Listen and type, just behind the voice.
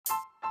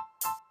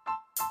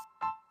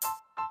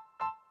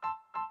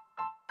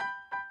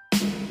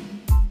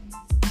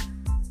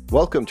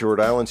Welcome to Rhode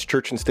Island's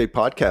Church and State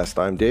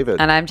Podcast. I'm David.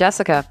 And I'm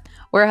Jessica.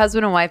 We're a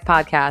husband and wife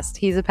podcast.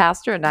 He's a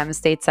pastor and I'm a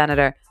state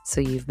senator.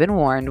 So you've been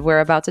warned. We're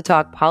about to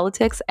talk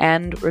politics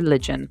and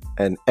religion.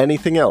 And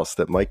anything else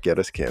that might get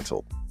us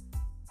canceled.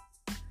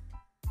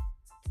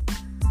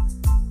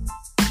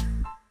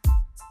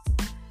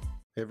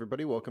 Hey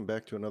everybody, welcome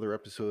back to another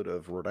episode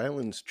of Rhode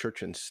Island's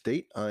Church and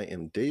State. I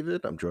am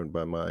David. I'm joined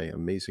by my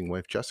amazing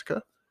wife,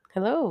 Jessica.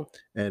 Hello.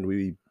 And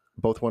we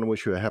both want to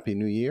wish you a happy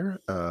new year.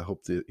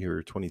 Hope that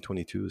your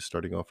 2022 is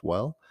starting off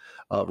well.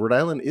 Rhode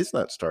Island is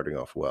not starting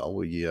off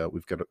well.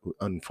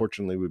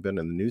 Unfortunately, we've been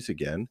in the news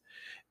again,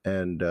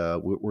 and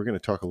we're going to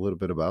talk a little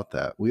bit about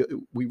that. We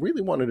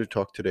really wanted to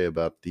talk today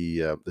about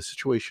the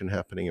situation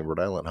happening in Rhode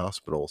Island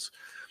hospitals,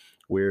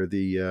 where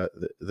the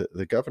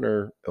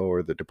governor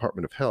or the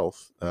Department of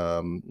Health,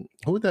 who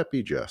would that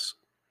be, Jess?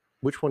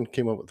 Which one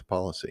came up with the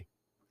policy?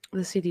 The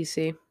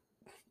CDC.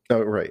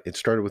 Oh, right. It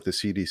started with the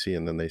CDC,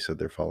 and then they said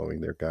they're following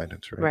their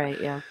guidance, right?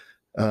 Right, yeah.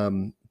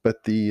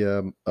 But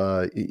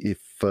if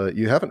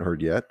you haven't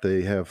heard yet,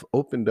 they have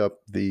opened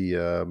up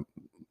the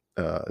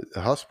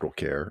hospital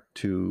care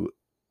to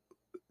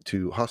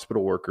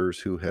hospital workers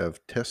who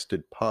have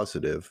tested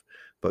positive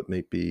but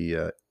may be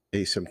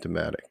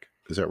asymptomatic.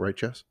 Is that right,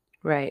 Jess?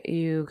 Right.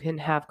 You can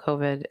have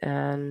COVID,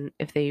 and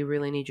if they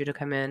really need you to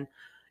come in,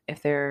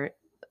 if they're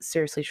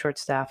seriously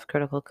short-staffed,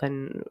 critical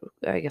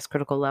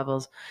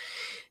levels,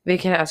 they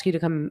can ask you to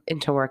come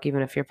into work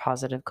even if you're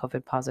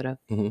COVID positive.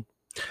 Mm-hmm.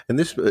 And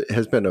this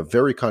has been a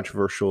very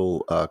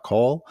controversial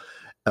call,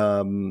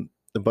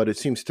 but it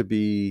seems to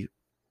be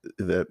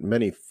that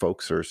many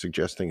folks are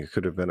suggesting it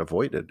could have been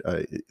avoided.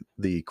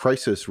 The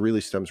crisis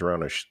really stems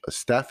around a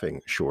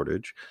staffing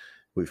shortage.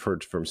 We've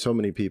heard from so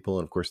many people,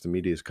 and of course the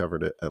media has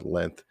covered it at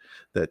length,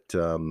 that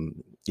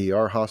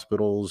ER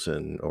hospitals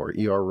or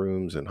ER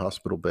rooms and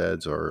hospital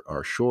beds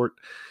are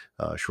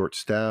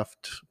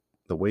short-staffed.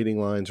 The waiting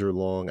lines are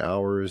long,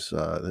 hours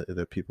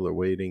that people are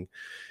waiting.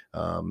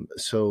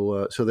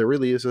 So there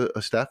really is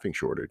a staffing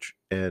shortage.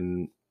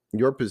 And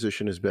your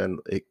position has been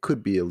it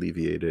could be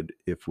alleviated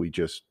if we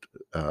just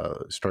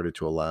started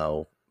to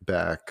allow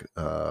back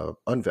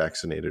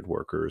unvaccinated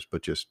workers,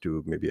 but just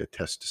do maybe a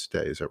test to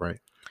stay. Is that right?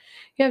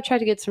 Yeah, I've tried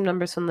to get some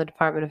numbers from the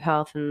Department of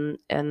Health and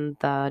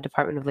the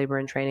Department of Labor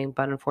and Training,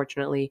 but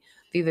unfortunately,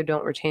 they either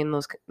don't retain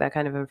that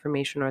kind of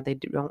information or they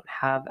don't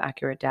have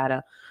accurate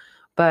data.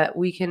 But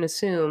we can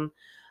assume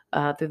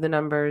through the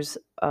numbers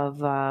of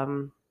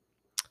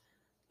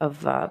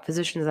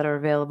physicians that are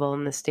available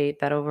in the state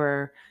that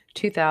over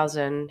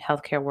 2,000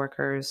 healthcare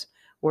workers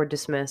were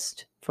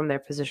dismissed from their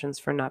positions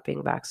for not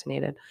being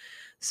vaccinated.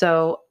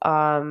 So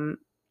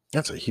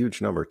that's a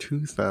huge number,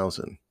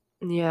 2,000.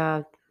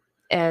 Yeah.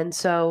 And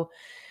so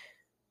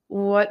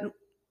what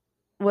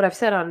I've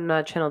said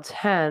on Channel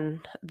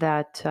 10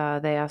 that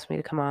they asked me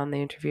to come on,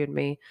 they interviewed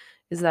me,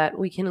 is that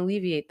we can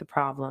alleviate the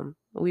problem.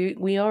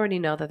 We already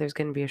know that there's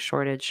going to be a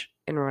shortage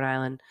in Rhode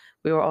Island.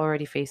 We were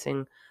already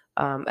facing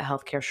a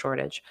healthcare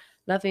shortage.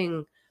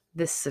 Nothing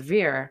this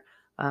severe.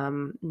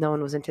 No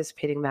one was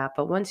anticipating that.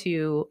 But once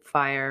you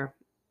fire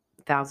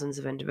thousands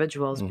of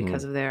individuals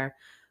because of their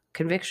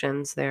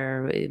convictions,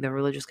 their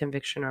religious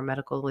conviction or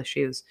medical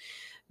issues,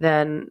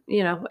 then,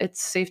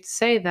 it's safe to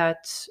say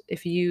that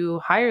if you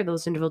hire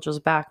those individuals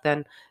back,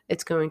 then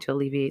it's going to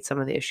alleviate some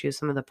of the issues,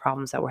 some of the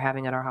problems that we're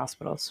having at our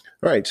hospitals.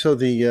 Right. So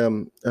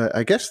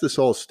I guess this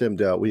all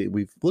stemmed out.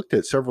 We've looked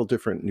at several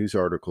different news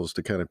articles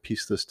to kind of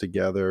piece this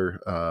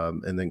together,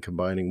 and then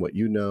combining what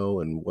you know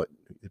and what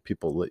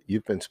people that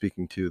you've been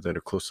speaking to that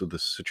are close to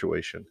this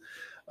situation.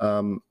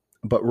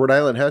 But Rhode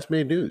Island has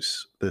made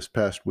news this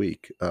past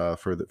week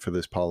for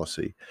this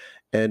policy.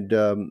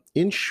 And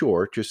in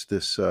short, just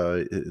this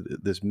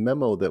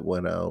memo that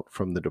went out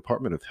from the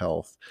Department of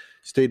Health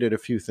stated a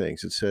few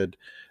things. It said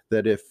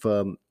that if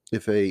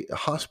a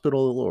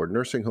hospital or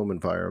nursing home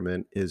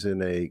environment is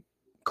in a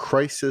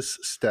crisis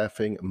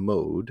staffing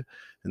mode,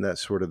 and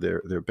that's sort of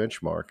their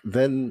benchmark,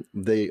 then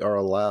they are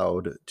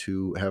allowed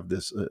to have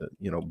this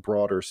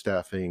broader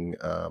staffing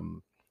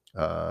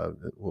what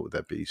would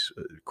that be,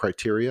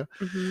 criteria.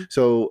 Mm-hmm.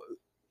 So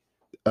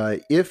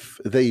if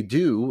they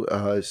do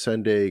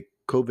send a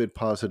COVID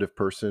positive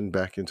person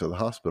back into the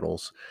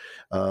hospitals,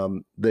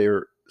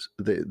 their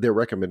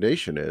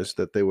recommendation is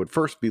that they would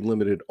first be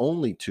limited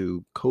only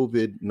to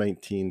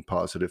COVID-19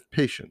 positive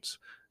patients.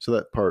 So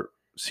that part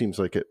seems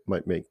like it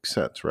might make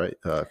sense, right?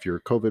 If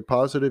you're COVID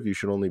positive, you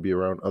should only be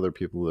around other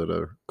people that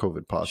are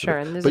COVID positive. Sure,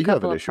 and there's but a you have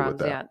couple an of issue with problems.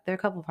 that. Yeah, there are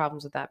a couple of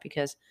problems with that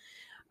because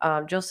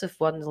Joseph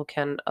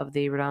Wendelken of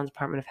the Rhode Island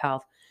Department of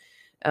Health,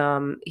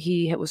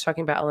 he was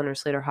talking about Eleanor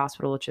Slater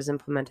Hospital, which has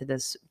implemented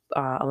this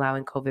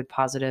allowing COVID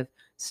positive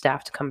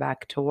staff to come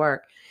back to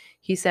work.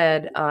 He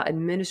said,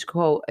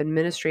 quote,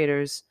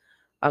 administrators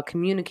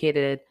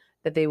communicated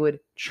that they would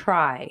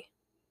try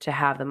to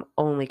have them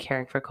only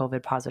caring for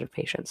COVID positive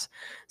patients.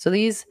 So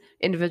these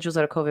individuals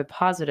that are COVID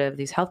positive,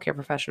 these healthcare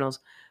professionals,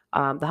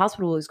 the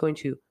hospital is going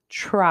to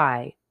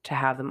try to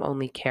have them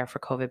only care for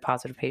COVID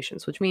positive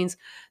patients, which means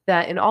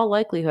that in all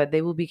likelihood,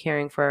 they will be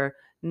caring for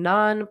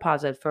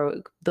non-positive,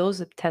 for those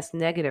that test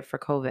negative for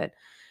COVID.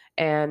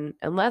 And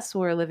unless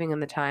we're living in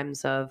the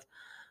times of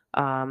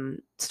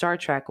Star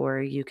Trek,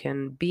 where you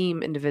can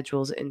beam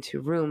individuals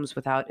into rooms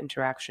without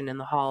interaction in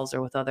the halls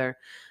or with other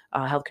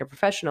healthcare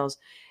professionals,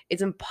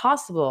 it's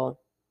impossible.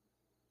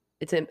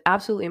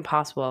 Absolutely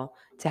impossible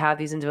to have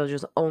these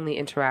individuals only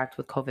interact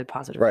with COVID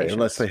positive Right,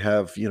 unless they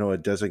patients. have, a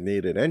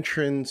designated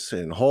entrance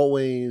and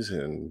hallways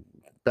and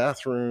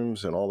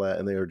bathrooms and all that,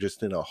 and they are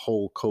just in a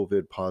whole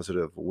COVID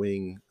positive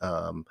wing.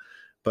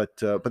 But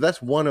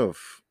that's one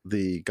of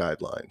the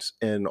guidelines,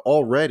 and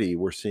already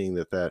we're seeing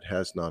that that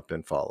has not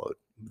been followed.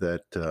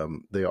 That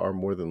they are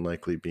more than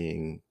likely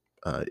being,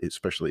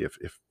 especially if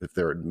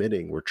they're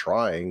admitting we're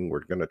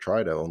going to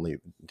try to only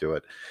do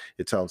it.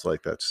 It sounds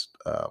like that's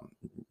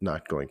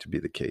not going to be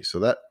the case. So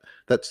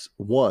that's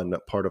one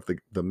part of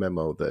the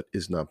memo that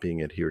is not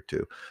being adhered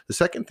to. The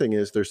second thing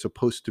is they're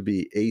supposed to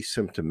be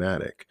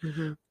asymptomatic.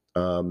 Hmm.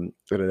 And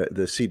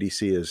the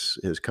CDC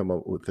has come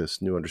up with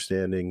this new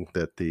understanding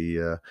that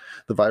the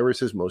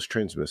virus is most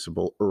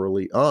transmissible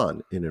early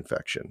on in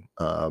infection,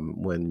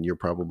 when you're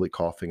probably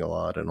coughing a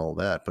lot and all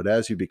that. But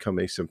as you become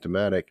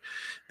asymptomatic,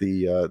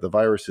 the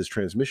virus's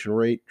transmission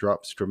rate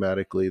drops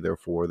dramatically.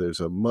 Therefore,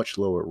 there's a much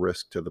lower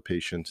risk to the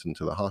patients and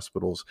to the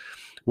hospitals.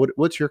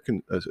 What's your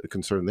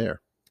concern there?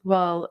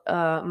 Well,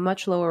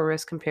 much lower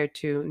risk compared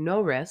to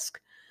no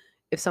risk.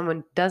 If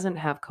someone doesn't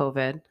have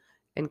COVID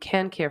and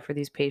can care for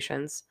these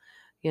patients,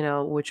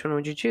 which one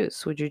would you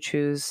choose? Would you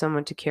choose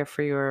someone to care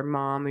for your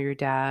mom or your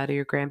dad or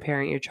your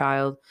grandparent, your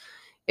child,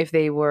 if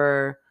they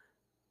were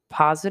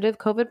positive,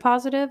 COVID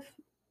positive,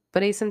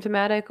 but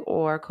asymptomatic,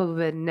 or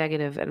COVID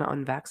negative and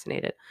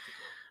unvaccinated?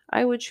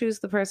 I would choose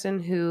the person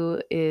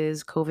who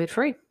is COVID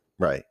free.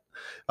 Right.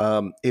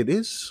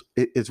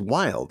 It's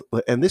wild,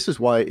 and this is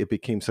why it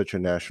became such a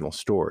national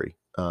story.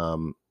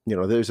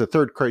 There's a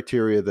third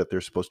criteria that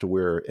they're supposed to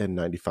wear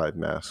N95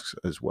 masks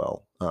as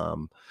well.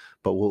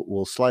 But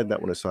we'll slide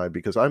that one aside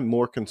because I'm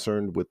more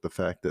concerned with the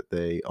fact that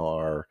they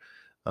are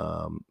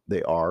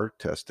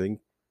testing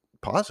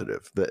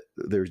positive. That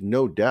there's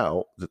no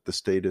doubt that the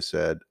state has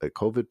said a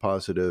COVID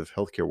positive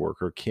healthcare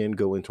worker can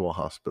go into a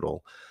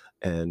hospital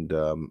and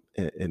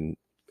and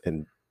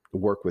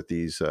work with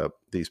these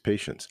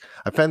patients.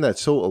 I find that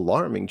so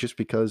alarming, just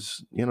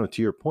because,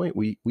 to your point,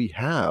 we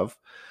have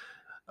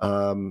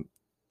um,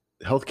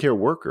 healthcare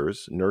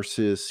workers,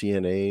 nurses,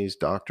 CNAs,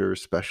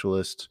 doctors,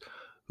 specialists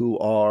who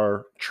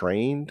are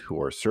trained,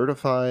 who are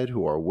certified,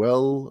 who are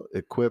well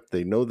equipped.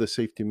 They know the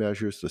safety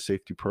measures, the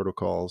safety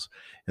protocols,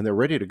 and they're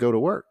ready to go to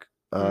work.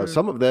 Mm.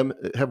 Some of them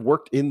have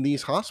worked in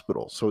these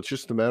hospitals, so it's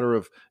just a matter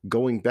of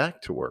going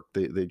back to work.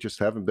 They just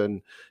haven't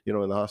been,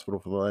 in the hospital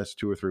for the last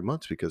 2 or 3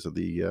 months because of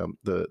the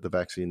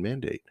vaccine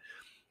mandate.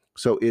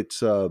 So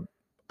it's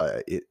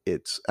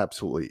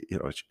absolutely,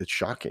 it's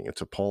shocking,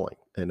 it's appalling,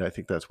 and I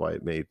think that's why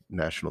it made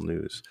national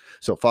news.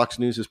 So Fox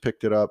News has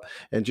picked it up,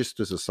 and just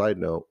as a side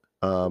note,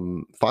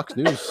 Fox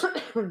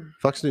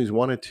News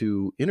wanted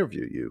to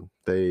interview you.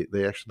 They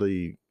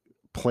actually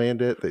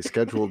planned it, they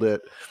scheduled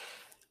it,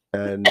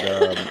 and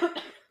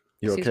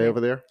you Excuse okay me. over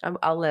there?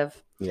 I'll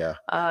live. Yeah.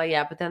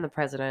 Yeah, but then the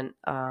president,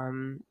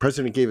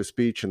 President gave a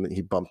speech and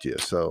he bumped you,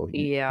 so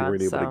you yeah,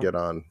 weren't able to so get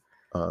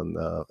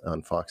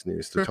on Fox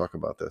News to talk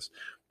about this.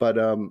 But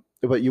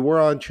you were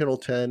on Channel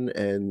 10,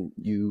 and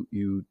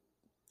you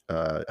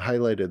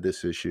highlighted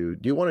this issue.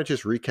 Do you want to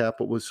just recap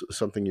what was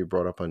something you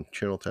brought up on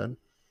Channel 10?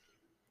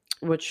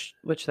 which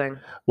thing?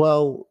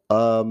 Well,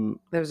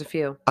 There's a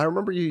few. I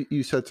remember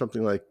you said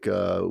something like,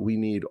 we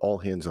need all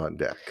hands on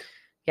deck.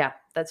 Yeah,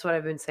 that's what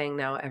I've been saying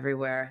now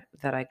everywhere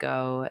that I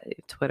go.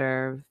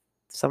 Twitter,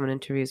 someone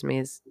interviews me,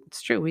 it's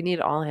true. We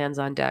need all hands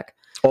on deck.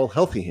 All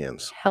healthy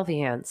hands. Healthy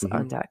hands Hmm.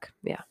 on deck.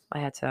 Yeah, I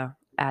had to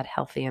add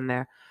healthy in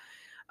there.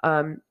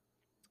 Um,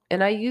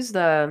 and I used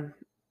an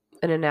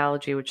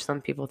analogy which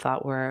some people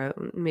thought were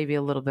maybe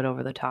a little bit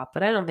over the top,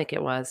 but I don't think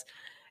it was.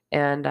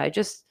 And I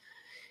just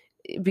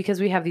because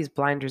we have these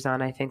blinders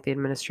on, I think the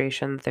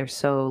administration, they're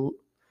so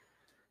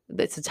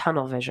it's a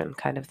tunnel vision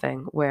kind of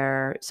thing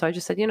where so I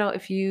just said,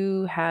 if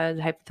you had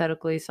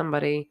hypothetically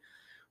somebody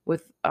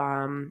with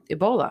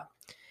Ebola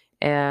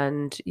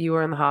and you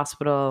were in the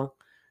hospital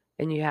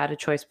and you had a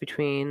choice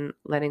between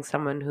letting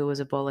someone who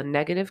was Ebola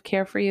negative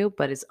care for you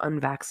but is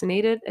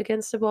unvaccinated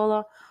against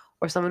Ebola,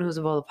 or someone who's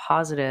Ebola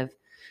positive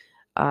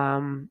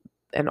um,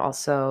 and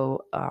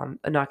also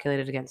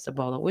inoculated against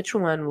Ebola, which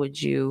one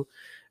would you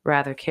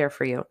rather care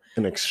for you?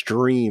 An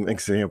extreme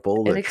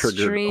example An that triggered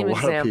a extreme lot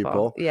of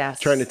example. people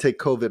trying to Yes. take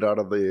COVID out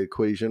of the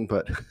equation,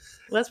 but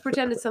Let's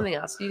pretend it's something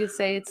else. You could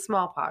say it's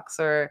smallpox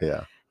or,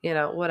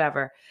 yeah.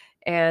 whatever.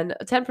 And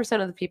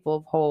 10% of the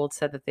people polled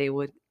said that they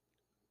would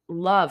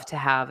love to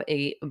have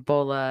a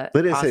Ebola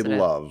They didn't say positive.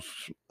 love.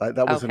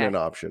 That wasn't an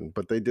Okay. option,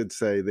 but they did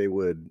say they They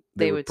would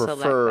would select that.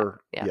 prefer,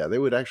 Yeah. yeah, they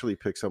would actually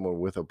pick someone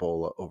with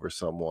Ebola over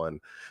someone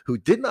who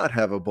did not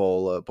have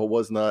Ebola but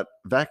was not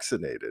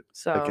vaccinated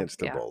So,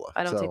 against yeah, Ebola.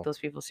 I don't take So, those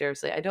people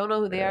seriously. I don't know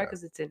who they are yeah.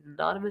 because it's an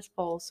anonymous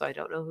poll, so I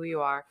don't know who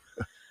you are.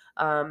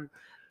 Um,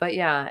 but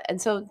yeah,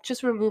 and so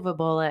just remove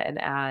Ebola and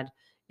add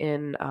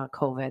in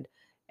COVID.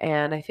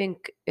 And I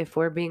think if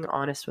we're being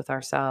honest with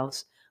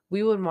ourselves,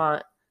 we would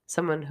want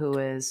someone who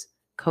is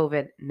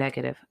COVID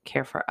negative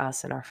care for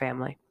us and our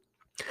family.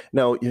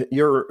 Now,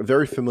 you're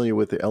very familiar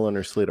with the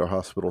Eleanor Slater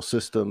Hospital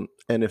system,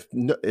 and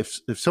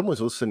if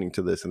someone's listening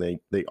to this and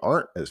they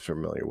aren't as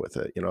familiar with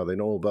it, they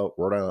know about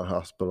Rhode Island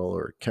Hospital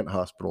or Kent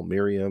Hospital,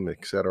 Miriam,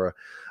 etc.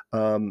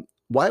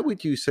 Why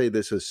would you say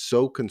this is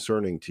so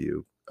concerning to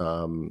you?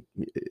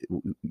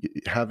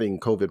 Having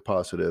COVID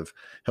positive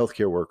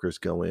healthcare workers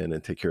go in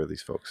and take care of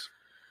these folks.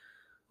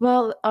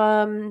 Well,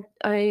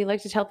 I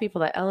like to tell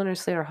people that Eleanor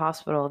Slater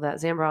Hospital, that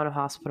Zambrano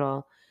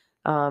Hospital,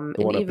 The and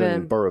one up in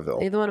even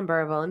Burrville. the one in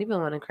Burrville and even the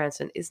one in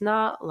Cranston is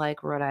not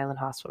like Rhode Island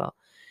Hospital.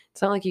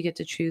 It's not like you get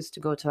to choose to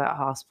go to that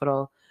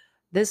hospital.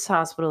 This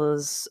hospital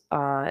is,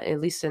 at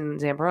least in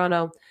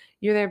Zambrano,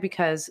 you're there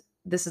because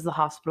this is the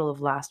hospital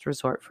of last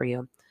resort for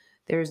you.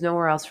 There's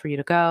nowhere else for you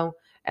to go,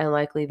 and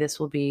likely this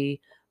will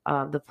be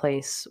the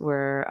place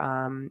where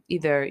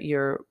either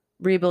you're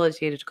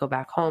rehabilitated to go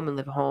back home and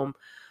live at home,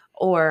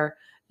 or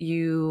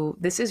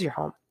this is your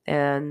home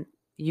and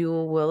you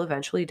will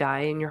eventually die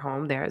in your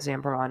home there at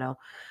Zambrano.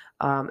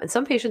 And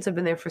some patients have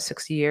been there for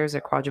 60 years.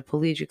 They're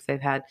quadriplegic.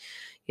 They've had,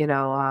 you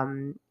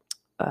know,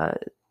 uh,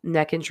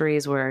 neck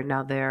injuries where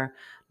now they're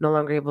no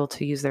longer able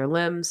to use their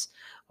limbs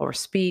or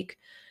speak.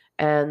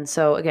 And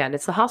so, again,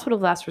 it's the hospital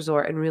of last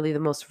resort, and really the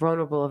most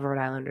vulnerable of Rhode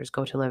Islanders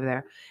go to live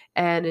there.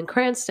 And in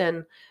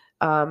Cranston,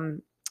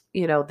 um,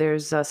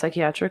 there's a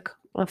psychiatric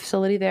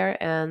facility there,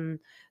 and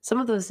some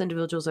of those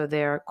individuals are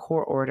there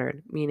court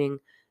ordered, meaning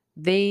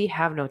they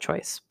have no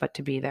choice but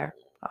to be there.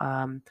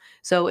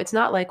 So it's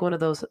not like one of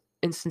those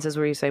instances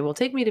where you say, well,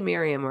 take me to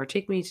Miriam or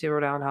take me to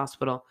Rhode Island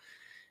Hospital.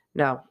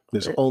 No.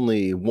 There's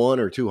only one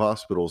or two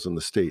hospitals in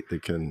the state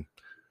that can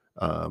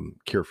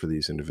care for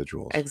these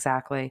individuals.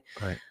 Exactly.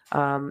 Right.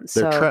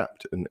 So They're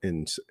trapped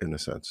in a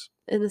sense.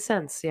 in a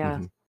sense,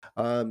 yeah.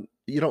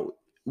 Mm-hmm.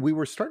 We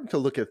were starting to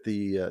look at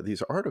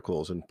these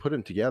articles and put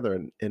them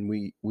together, and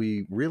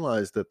we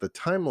realized that the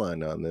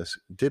timeline on this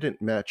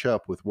didn't match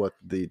up with what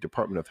the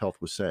Department of Health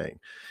was saying.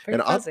 Very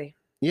And fuzzy.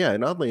 Yeah,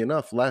 and oddly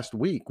enough, last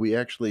week we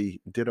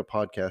actually did a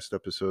podcast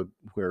episode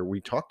where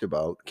we talked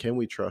about, can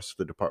we trust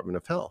the Department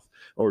of Health,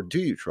 or do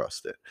you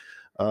trust it?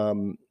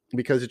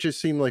 Because it just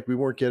seemed like we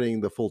weren't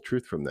getting the full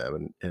truth from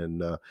them,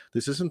 and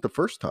this isn't the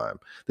first time.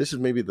 This is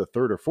maybe the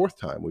third or fourth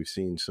time we've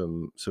seen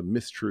some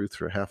mistruths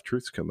or half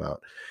truths come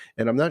out,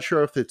 and I'm not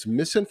sure if it's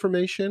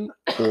misinformation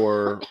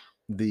or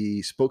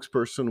the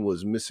spokesperson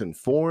was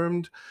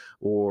misinformed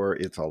or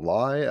it's a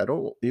lie. I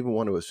don't even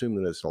want to assume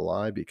that it's a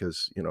lie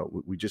because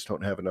we just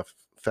don't have enough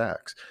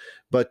facts.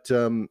 But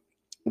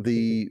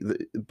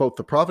both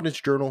the Providence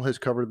Journal has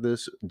covered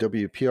this.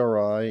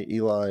 WPRI,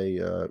 Eli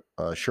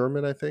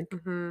Sherman, I think.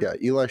 Mm-hmm. Yeah,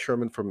 Eli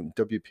Sherman from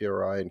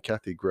WPRI and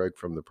Kathy Gregg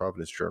from the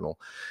Providence Journal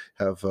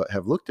have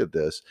looked at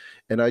this,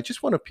 and I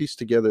just want to piece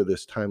together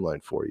this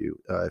timeline for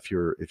you. If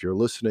you're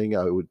listening,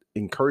 I would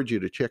encourage you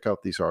to check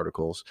out these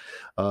articles.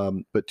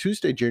 But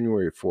Tuesday,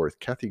 January 4th,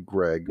 Kathy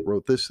Gregg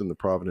wrote this in the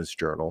Providence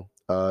Journal,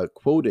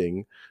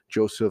 quoting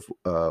Joseph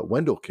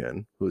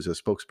Wendelken, who is a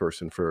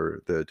spokesperson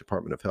for the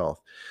Department of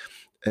Health.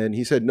 And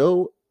he said,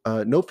 no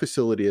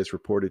facility has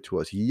reported to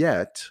us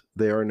yet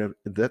they are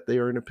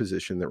in a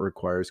position that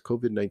requires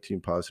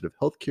COVID-19 positive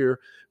healthcare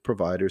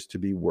providers to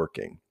be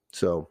working.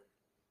 So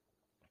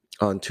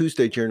on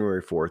Tuesday,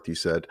 January 4th, he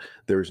said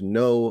there's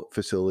no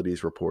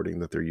facilities reporting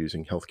that they're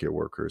using healthcare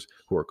workers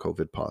who are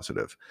COVID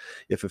positive.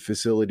 If a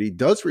facility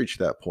does reach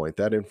that point,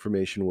 that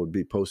information would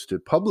be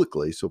posted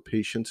publicly so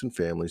patients and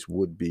families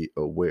would be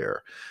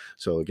aware.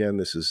 So again,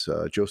 this is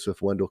Joseph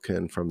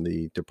Wendelken from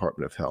the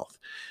Department of Health.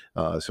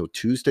 So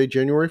Tuesday,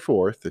 January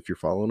 4th, if you're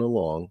following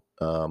along,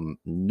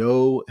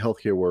 no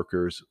healthcare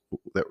workers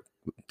that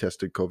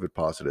tested COVID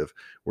positive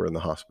were in the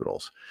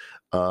hospitals.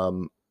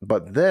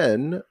 But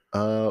then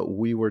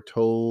we were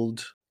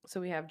told.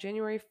 So we have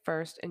January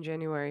 1st and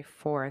January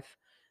 4th.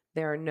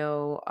 There are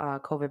no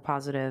COVID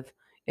positive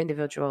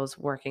individuals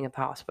working at the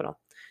hospital.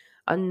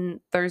 On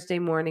Thursday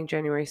morning,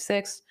 January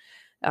 6th,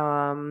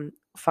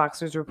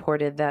 Fox News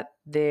reported that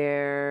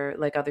there,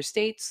 like other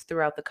states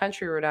throughout the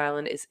country, Rhode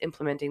Island is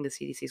implementing the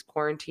CDC's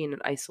quarantine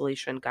and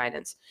isolation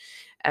guidance,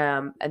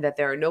 and that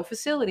there are no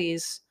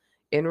facilities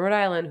in Rhode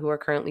Island who are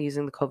currently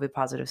using the COVID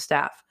positive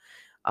staff.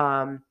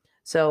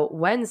 So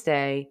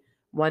Wednesday,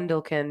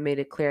 Wendelken made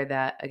it clear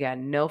that,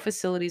 again, no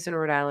facilities in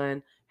Rhode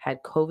Island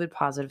had COVID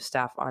positive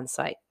staff on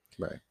site.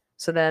 Right.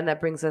 So then that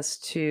brings us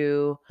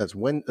to... That's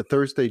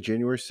Thursday,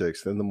 January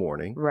 6th in the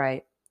morning.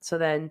 Right. So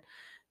then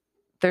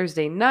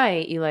Thursday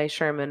night, Eli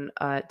Sherman,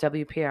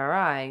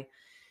 WPRI,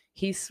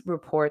 he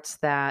reports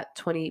that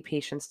 28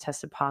 patients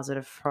tested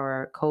positive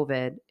for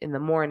COVID in the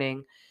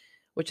morning,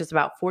 which is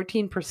about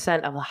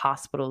 14% of the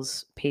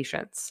hospital's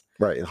patients.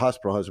 Right. The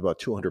hospital has about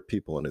 200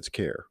 people in its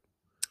care.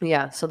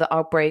 Yeah. So the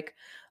outbreak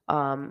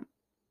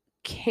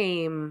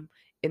came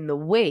in the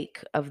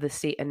wake of the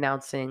state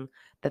announcing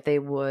that they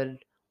would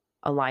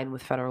align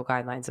with federal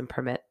guidelines and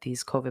permit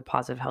these COVID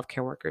positive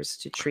healthcare workers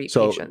to treat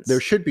patients. There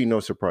should be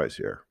no surprise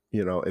here.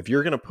 If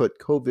you're going to put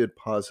COVID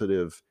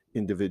positive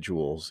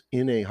individuals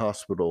in a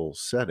hospital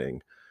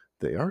setting,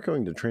 they are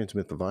going to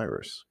transmit the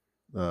virus.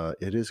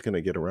 it is going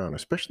to get around,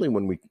 especially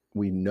when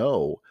we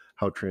know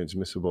how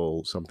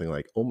transmissible something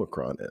like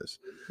Omicron is.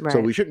 So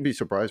Right. we shouldn't be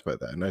surprised by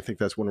that. And I think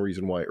that's one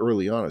reason why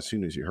early on, as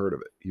soon as you heard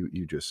of it,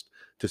 you just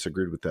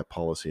disagreed with that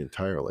policy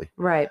entirely.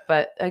 Right.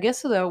 But I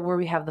guess though where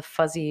we have the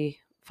fuzzy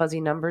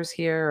numbers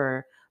here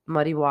or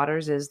muddy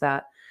waters is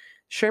that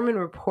Sherman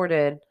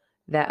reported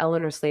that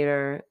Eleanor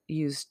Slater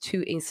used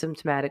 2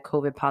 asymptomatic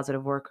COVID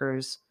positive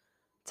workers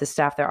to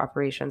staff their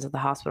operations at the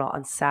hospital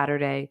on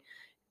Saturday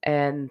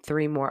and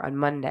 3 more on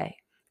Monday.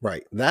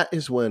 Right. That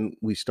is when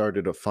we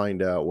started to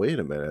find out, wait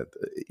a minute,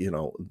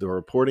 the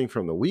reporting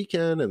from the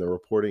weekend and the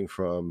reporting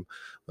from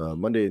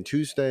Monday and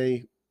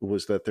Tuesday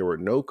was that there were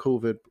no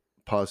COVID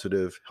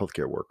positive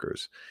healthcare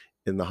workers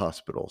in the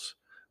hospitals.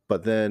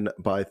 But then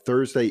by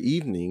Thursday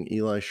evening,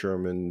 Eli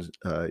Sherman,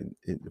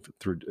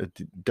 through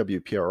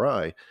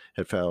WPRI,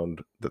 had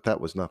found that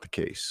that was not the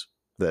case.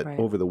 That Right.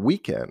 over the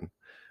weekend,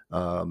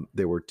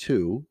 there were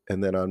 2.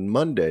 And then on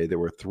Monday, there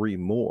were 3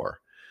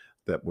 more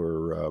that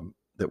were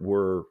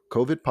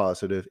COVID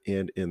positive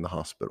and in the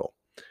hospital.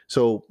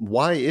 So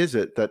why is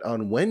it that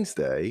on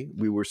Wednesday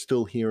we were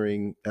still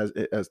hearing, as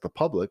the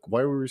public,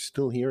 why were we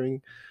still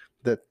hearing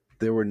that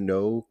there were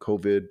no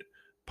COVID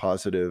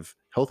positive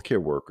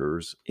healthcare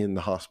workers in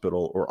the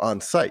hospital or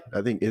on site?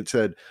 I think it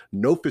said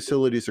no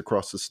facilities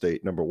across the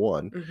state, number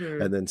one,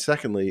 Mhm. and then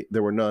secondly,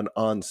 there were none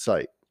on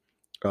site.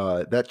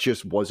 That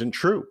just wasn't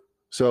true.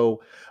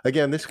 So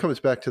again, this comes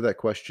back to that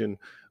question: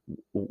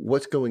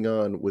 what's going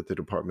on with the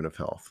Department of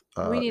Health?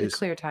 We need a Is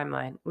clear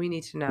timeline. We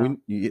need to know.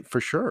 we for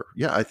sure?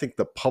 Yeah, I think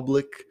the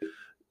public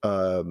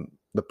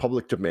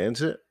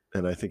demands it,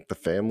 and I think the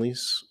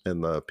families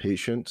and the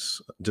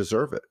patients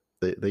deserve it.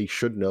 They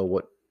should know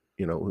what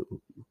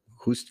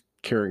who's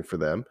caring for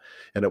them,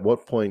 and at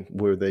what point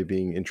were they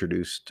being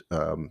introduced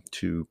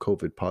to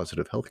COVID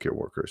positive healthcare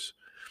workers?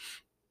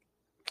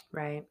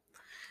 Right.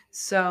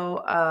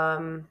 So,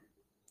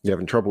 You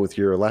having trouble with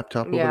your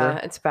laptop over yeah,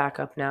 there? it's back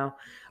up now.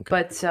 Okay.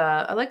 But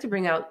I'd like to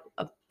bring out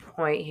a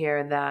point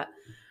here that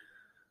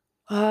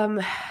um,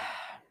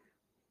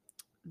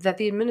 that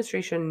the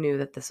administration knew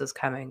that this was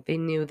coming. They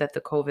knew that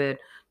the COVID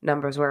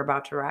numbers were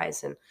about to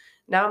rise. And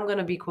now I'm going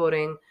to be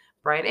quoting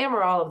Brian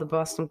Amaral of the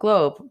Boston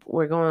Globe.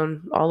 We're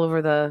going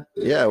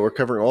Yeah, we're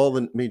covering all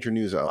the major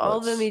news all the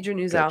outlets. major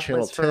news Got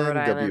Channel outlets for Rhode 10,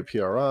 Island,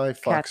 WPRI,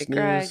 Kathy Fox Craig,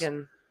 News.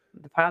 and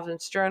the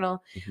Providence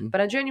Journal. Mhm.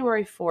 But on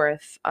January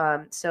 4th,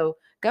 so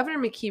Governor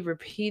McKee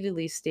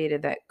repeatedly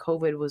stated that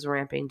COVID was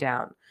ramping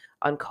down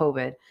on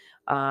COVID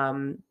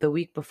the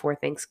week before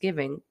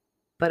Thanksgiving.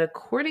 But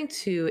according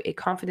to a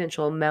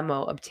confidential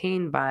memo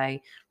obtained by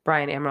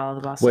Brian Amaral of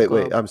the Boston Wait,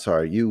 Globe, I'm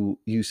sorry. You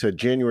said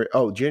January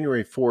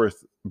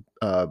 4th,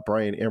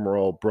 Brian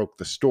Amaral broke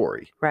the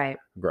story. right?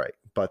 Right.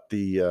 But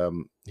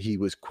he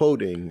was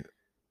quoting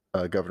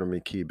Governor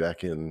McKee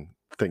back in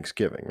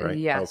Thanksgiving, right?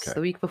 Yes, Okay.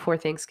 the week before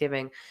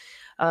Thanksgiving.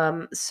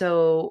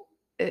 So,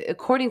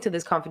 according to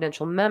this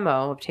confidential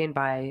memo obtained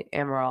by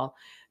Amaral,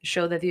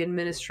 show that the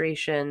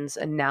administration's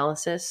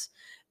analysis,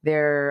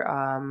 the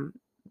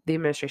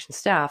administration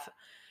staff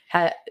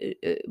had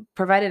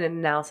provided an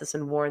analysis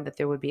and warned that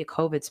there would be a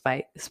COVID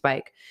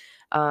spike.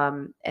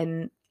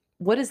 And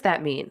what does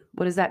that mean?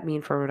 What does that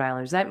mean for Rhode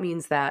Islanders? That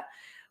means that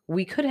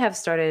we could have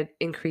started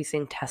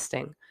increasing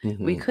testing.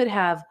 We Mhm. could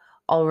have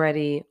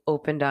already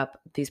opened up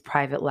these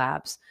private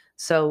labs.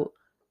 So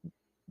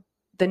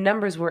the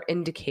numbers were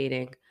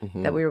indicating that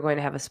Mhm. we were going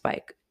to have a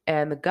spike.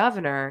 And the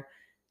governor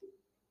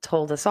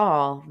told us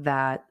all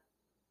that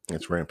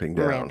It's ramping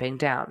down. ramping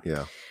down.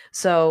 Yeah.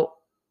 So,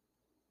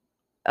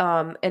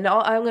 I'm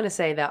going to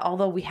say that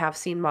although we have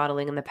seen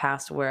modeling in the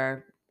past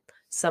where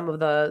some of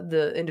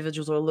the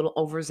individuals were a little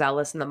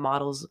overzealous and the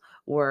models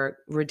were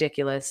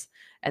ridiculous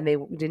and they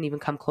didn't even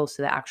come close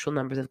to the actual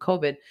numbers of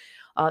COVID,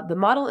 the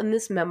model in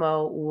this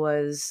memo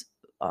was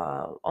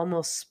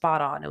almost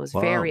spot on. It was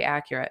Wow. very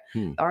accurate.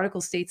 Hmm. The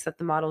article states that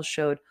the model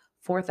showed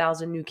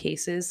 4,000 new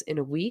cases in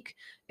a week,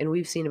 and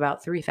we've seen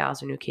about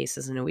 3,000 new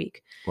cases in a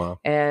week. Wow.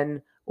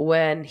 And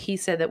when he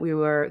said that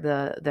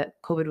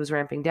that COVID was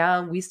ramping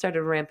down, we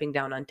started ramping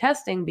down on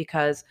testing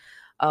because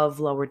of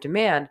lower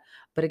demand.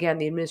 But again,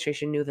 the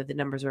administration knew that the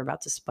numbers were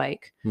about to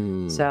spike.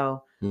 Hmm.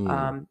 So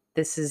Hmm.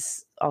 this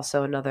is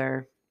also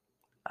another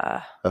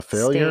A stain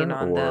failure,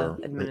 on the or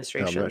I'm not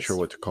sure administration's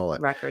what to call it.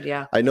 record.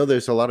 Yeah, I know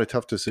there's a lot of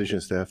tough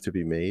decisions that have to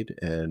be made,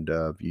 and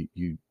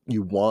you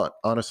want,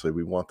 honestly,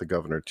 we want the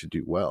governor to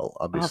do well.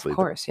 of Obviously, the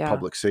course. Yeah.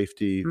 public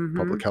safety, Hmm.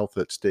 public health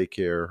at stake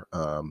here.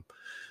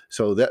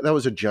 So that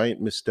was a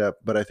giant misstep.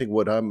 But I think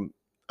what I'm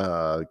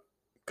uh,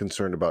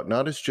 concerned about,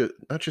 not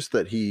just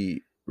that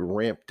he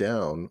ramped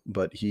down,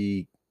 but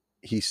he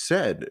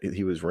said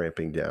he was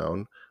ramping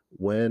down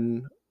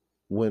when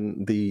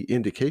the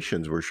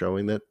indications were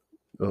showing that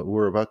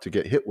we're about to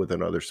get hit with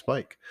another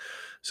spike.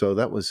 So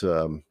that was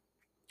Well,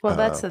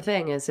 that's uh, the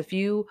thing is if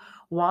you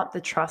want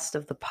the trust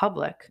of the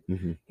public,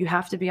 mhm. you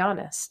have to be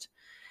honest.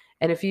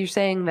 And if you're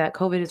saying that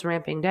COVID is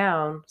ramping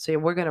down, so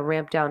we're going to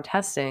ramp down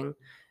testing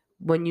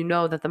when you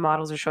know that the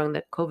models are showing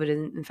that COVID,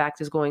 in fact,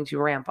 is going to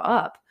ramp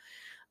up,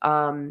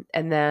 and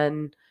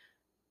then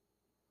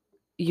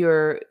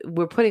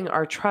we're putting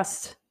our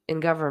trust in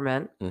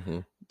government Mm-hmm.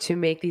 to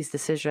make these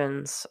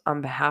decisions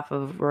on behalf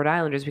of Rhode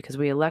Islanders because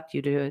we elect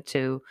you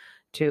to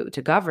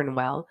govern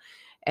well,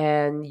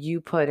 and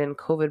you put in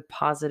COVID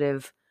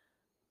positive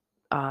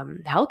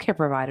healthcare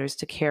providers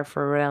to care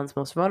for Rhode Island's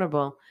most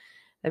vulnerable.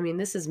 I mean,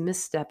 this is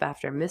misstep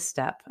after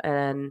misstep,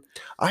 and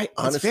I it's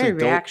honestly very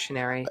don't.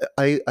 reactionary.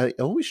 I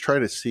always try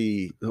to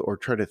see or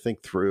try to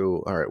think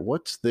through, all right,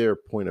 what's their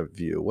point of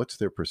view? What's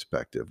their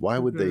perspective? Why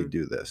would they Mhm.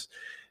 do this?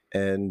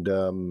 And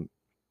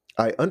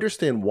I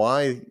understand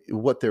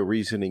what their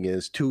reasoning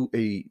is to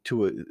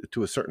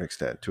a certain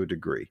extent, to a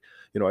degree.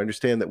 I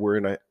understand that we're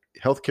in a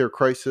healthcare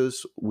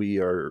crisis. We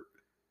are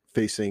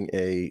facing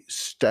a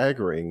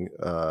staggering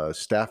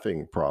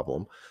staffing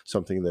problem,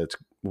 something that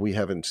we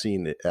haven't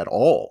seen at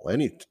all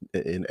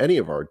in any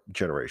of our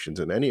generations,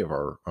 in any of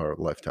our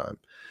lifetime.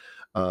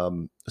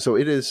 So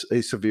it is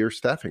a severe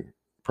staffing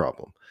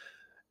problem,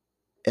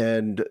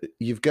 and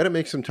you've got to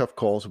make some tough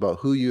calls about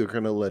who you're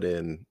going to let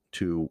in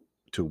to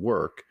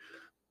work.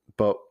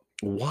 But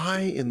why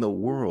in the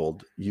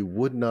world you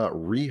would not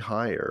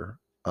rehire,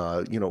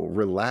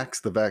 relax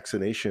the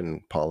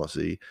vaccination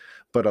policy,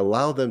 but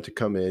allow them to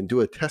come in,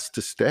 do a test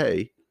to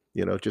stay,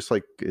 just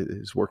like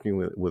is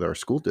working with our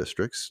school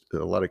districts. A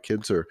lot of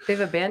kids are They've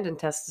abandoned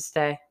tests to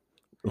stay.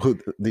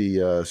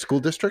 the school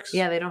districts.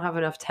 Yeah, they don't have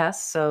enough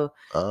tests, so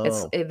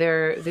Oh,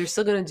 they're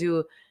still going to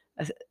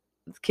do.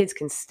 Kids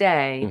can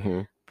stay,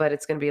 mhm. but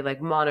it's going to be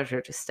like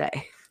monitored to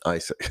stay. I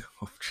see.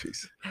 Oh,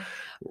 jeez.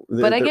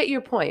 But I get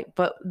your point.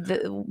 But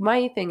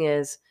my thing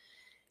is,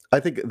 I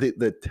think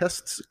the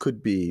tests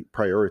could be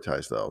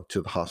prioritized though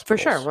to the for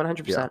sure,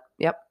 hospitals. Yeah. 100%.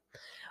 Yep.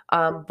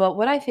 But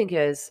what I think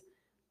is,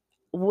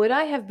 would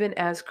I have been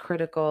as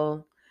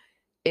critical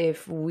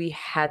if we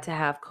had to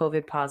have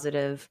COVID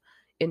positive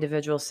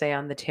individuals, say,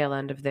 on the tail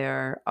end of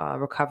their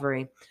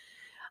recovery?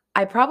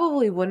 I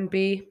probably wouldn't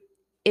be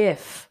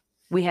if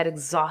we had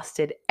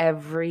exhausted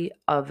every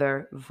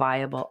other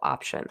viable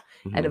option.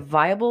 And a Mhm.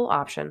 viable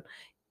option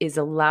is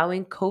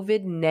allowing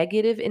COVID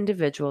negative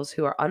individuals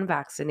who are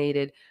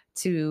unvaccinated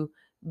to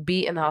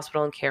be in the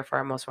hospital and care for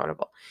our most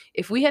vulnerable.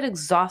 If we had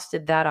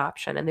exhausted that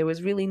option and there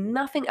was really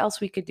nothing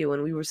else we could do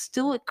and we were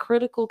still at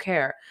critical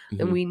care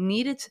and Mhm. we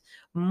needed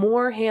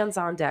more hands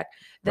on deck,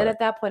 then Right. at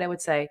that point I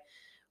would say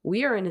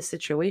we are in a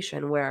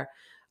situation where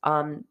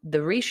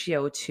the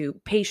ratio to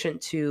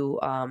patient to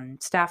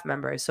staff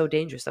member is so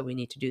dangerous that we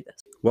need to do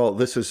this. Well,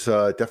 this is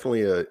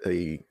definitely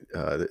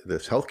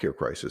this healthcare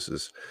crisis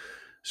has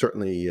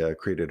certainly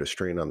created a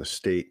strain on the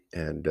state,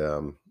 and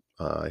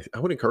I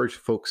would encourage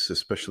folks,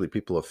 especially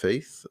people of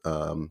faith,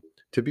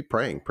 to be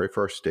praying. Pray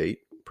for our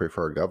state, pray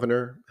for our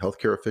governor,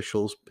 healthcare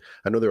officials.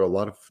 I know there are a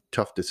lot of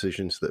tough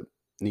decisions that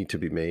need to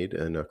be made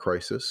in a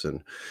crisis,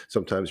 and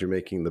sometimes you're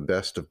making the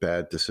best of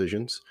bad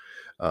decisions.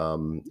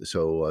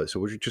 So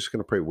we're just going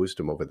to pray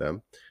wisdom over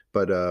them,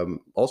 but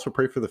also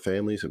pray for the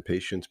families and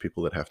patients,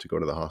 people that have to go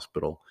to the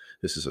hospital.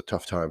 This is a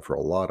tough time for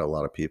a lot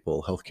of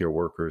people, healthcare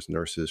workers,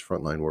 nurses,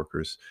 frontline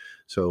workers.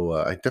 So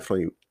I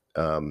definitely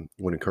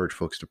would encourage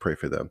folks to pray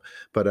for them.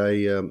 But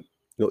I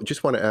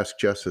just want to ask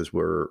Jess, as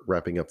we're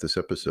wrapping up this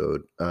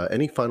episode,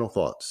 any final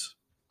thoughts?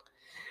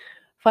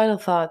 Final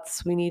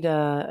thoughts. We need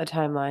a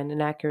timeline,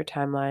 an accurate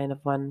timeline of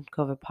when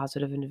COVID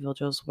positive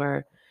individuals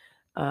were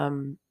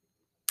um,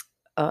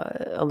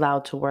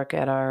 allowed to work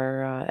at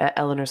our at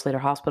Eleanor Slater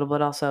Hospital,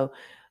 but also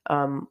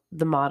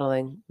the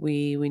modeling.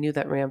 We knew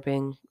that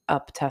ramping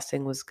up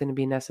testing was going to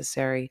be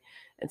necessary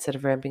instead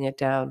of ramping it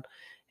down,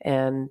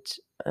 and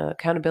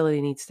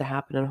accountability needs to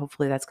happen, and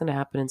hopefully that's going to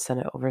happen in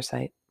Senate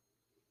oversight.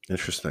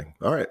 Interesting.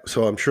 All right.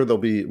 So I'm sure there'll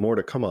be more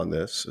to come on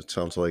this. It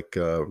sounds like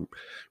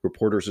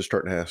reporters are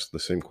starting to ask the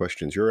same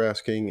questions you're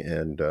asking,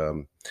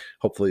 and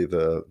hopefully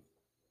the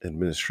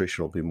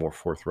administration will be more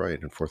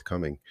forthright and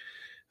forthcoming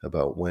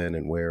about when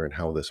and where and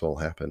how this all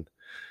happened.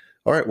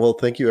 All right. Well,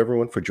 thank you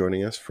everyone for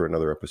joining us for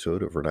another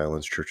episode of Rhode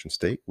Island's Church and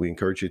State. We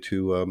encourage you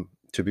to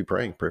be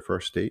praying, pray for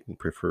our state, and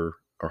pray for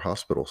our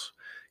hospitals.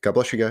 God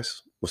bless you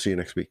guys. We'll see you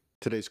next week.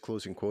 Today's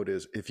closing quote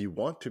is, "If you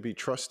want to be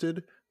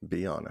trusted,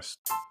 be honest."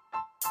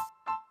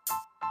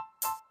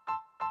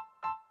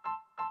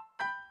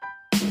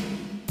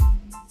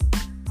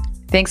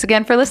 Thanks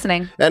again for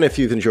listening. And if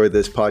you've enjoyed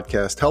this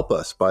podcast, help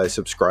us by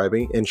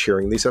subscribing and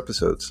sharing these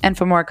episodes. And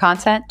for more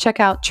content, check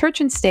out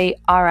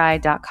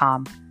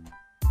churchandstateri.com.